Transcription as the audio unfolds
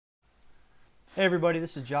Hey everybody,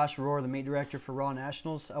 this is Josh Rohr, the meet director for Raw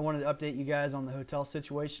Nationals. I wanted to update you guys on the hotel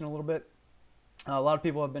situation a little bit. A lot of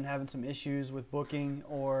people have been having some issues with booking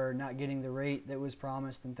or not getting the rate that was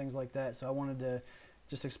promised and things like that. So I wanted to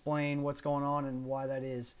just explain what's going on and why that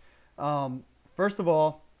is. First of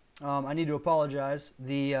all, I need to apologize.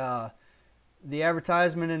 The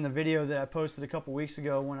advertisement in the video that I posted a couple weeks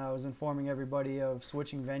ago when I was informing everybody of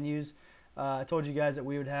switching venues, I told you guys that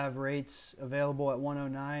we would have rates available at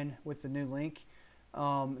 109 with the new link.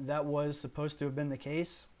 That was supposed to have been the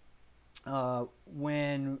case.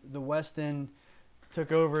 When the Westin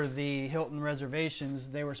took over the Hilton reservations,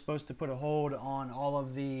 they were supposed to put a hold on all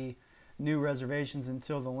of the new reservations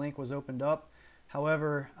until the link was opened up.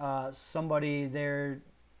 However, somebody there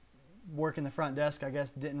working the front desk, I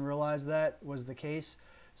guess, didn't realize that was the case.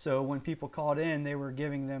 So when people called in, they were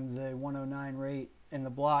giving them the 109 rate in the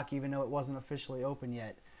block, even though it wasn't officially open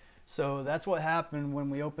yet. So that's what happened when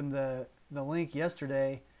we opened the link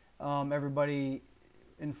yesterday. Everybody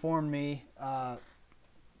informed me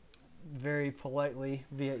very politely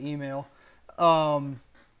via email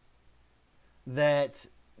that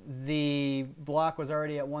the block was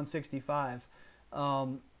already at 165.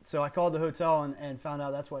 So I called the hotel and found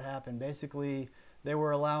out that's what happened. Basically, they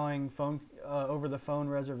were allowing phone over the phone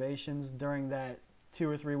reservations during that 2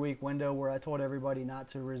 or 3 week window where I told everybody not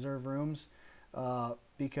to reserve rooms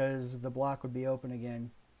because the block would be open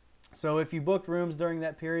again. So if you booked rooms during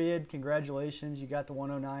that period, congratulations, you got the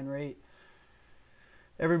 109 rate.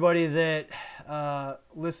 Everybody that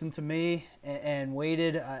listened to me and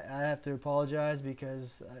waited, I have to apologize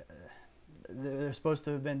because they're supposed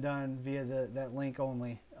to have been done via that link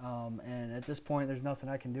only. And at this point, there's nothing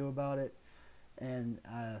I can do about it. And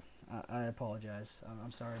I apologize.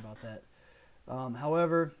 I'm sorry about that.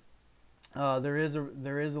 However, there is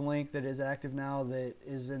a link that is active now that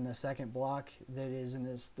is in the second block that is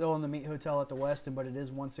still in the Meet Hotel at the Westin, but it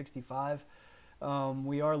is 165.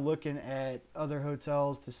 We are looking at other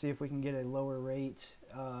hotels to see if we can get a lower rate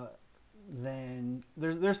than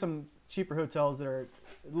there's some cheaper hotels that are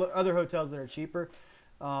other hotels that are cheaper.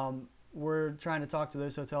 We're trying to talk to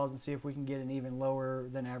those hotels and see if we can get an even lower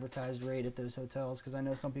than advertised rate at those hotels because I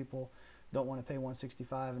know some people don't want to pay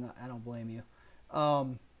 165 and I don't blame you.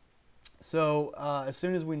 So as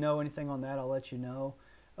soon as we know anything on that, I'll let you know.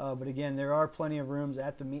 But again, there are plenty of rooms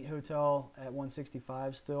at the Meet Hotel at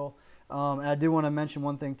 165 still. I do want to mention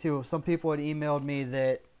one thing too. Some people had emailed me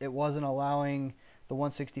that it wasn't allowing the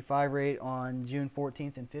 165 rate on June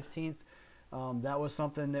 14th and 15th. That was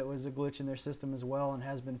something that was a glitch in their system as well and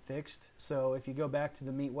has been fixed. So if you go back to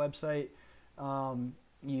the Meet website,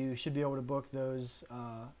 you should be able to book those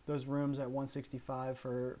rooms at 165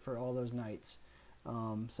 for all those nights.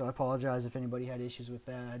 So I apologize if anybody had issues with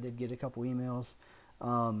that. I did get a couple emails.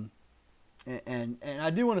 And I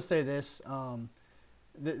do want to say this.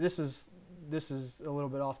 This is a little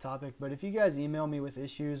bit off topic, but if you guys email me with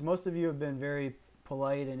issues, most of you have been very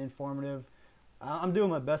polite and informative. I'm doing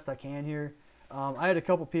my best I can here. I had a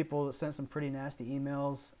couple people that sent some pretty nasty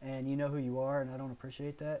emails, and you know who you are, and I don't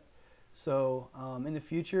appreciate that. So in the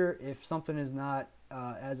future, if something is not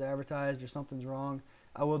as advertised or something's wrong,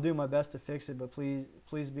 I will do my best to fix it, but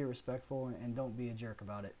please be respectful and don't be a jerk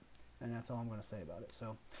about it. And that's all I'm going to say about it.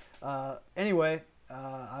 So anyway,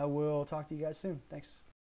 I will talk to you guys soon. Thanks.